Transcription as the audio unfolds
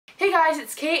Hey guys,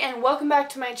 it's Kate and welcome back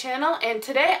to my channel, and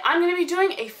today I'm going to be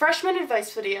doing a freshman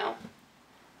advice video.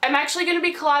 I'm actually going to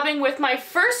be collabing with my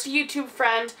first YouTube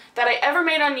friend that I ever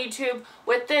made on YouTube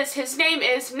with this. His name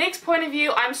is Nick's Point of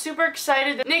View. I'm super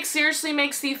excited that Nick seriously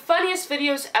makes the funniest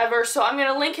videos ever, so I'm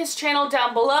going to link his channel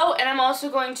down below, and I'm also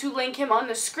going to link him on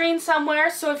the screen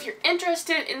somewhere, so if you're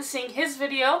interested in seeing his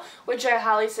video, which I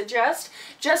highly suggest,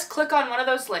 just click on one of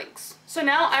those links. So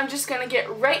now I'm just going to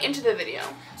get right into the video.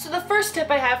 So the first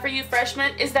tip I have for you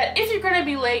freshmen is that if you're going to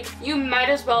be late, you might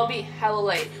as well be hella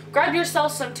late. Grab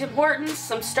yourself some Tim Hortons,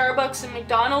 some Starbucks and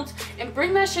McDonald's, and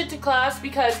bring that shit to class,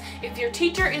 because if your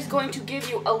teacher is going to give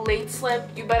you a late slip,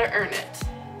 you better earn it.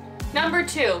 Number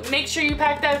 2, make sure you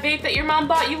pack that vape that your mom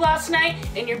bought you last night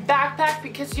in your backpack,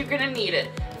 because you're going to need it.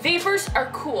 Vapors are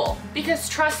cool, because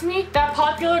trust me, that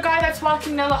popular guy that's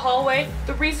walking down the hallway,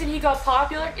 the reason he got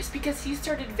popular is because he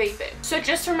started vaping. So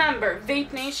just remember,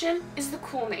 Vape Nation is the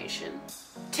cool nation.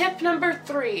 Tip number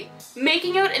 3,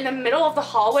 making out in the middle of the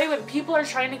hallway when people are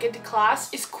trying to get to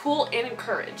class is cool and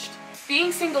encouraged.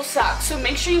 Being single sucks, so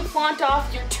make sure you flaunt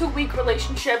off your 2-week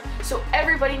relationship so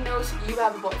everybody knows you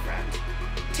have a boyfriend.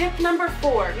 Tip number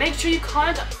 4, make sure you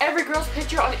comment on every girl's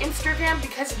picture on Instagram,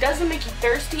 because it doesn't make you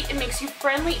thirsty, it makes you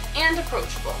friendly and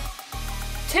approachable.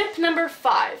 Tip number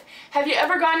 5, have you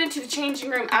ever gone into the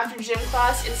changing room after gym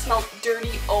class and smelled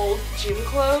dirty old gym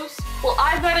clothes? Well,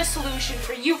 I've got a solution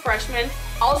for you freshmen.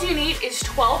 All you need is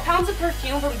 12 pounds of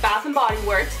perfume from Bath & Body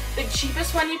Works, the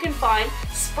cheapest one you can find.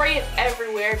 Spray it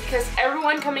everywhere, because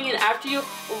everyone coming in after you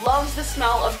loves the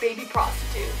smell of baby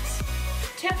prostitutes.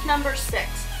 Tip number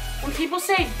 6, when people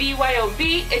say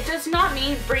BYOB, it does not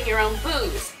mean bring your own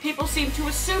booze. People seem to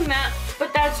assume that,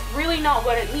 but that's really not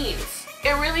what it means.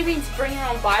 It really means bring your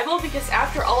own Bible, because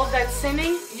after all of that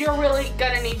sinning, you're really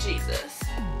gonna need Jesus.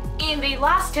 And the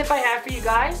last tip I have for you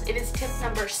guys, it is tip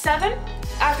number 7.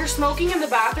 After smoking in the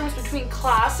bathrooms between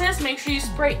classes, make sure you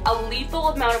spray a lethal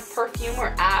amount of perfume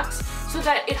or Axe so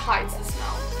that it hides the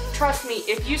smell. Trust me,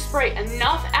 if you spray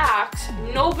enough Axe,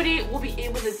 nobody will be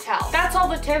able to tell. That's all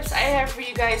the tips I have for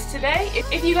you guys today.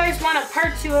 If you guys want a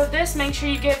part 2 of this, make sure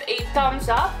you give a thumbs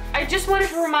up. I just wanted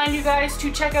to remind you guys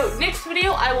to check out Nick's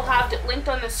video. I will have it linked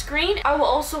on the screen. I will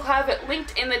also have it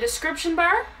linked in the description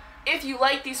bar. If you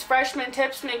like these freshman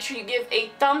tips, make sure you give a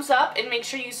thumbs up and make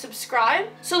sure you subscribe.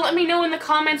 So let me know in the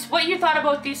comments what you thought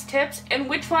about these tips and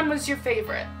which one was your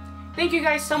favorite. Thank you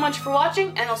guys so much for watching,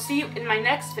 and I'll see you in my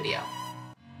next video.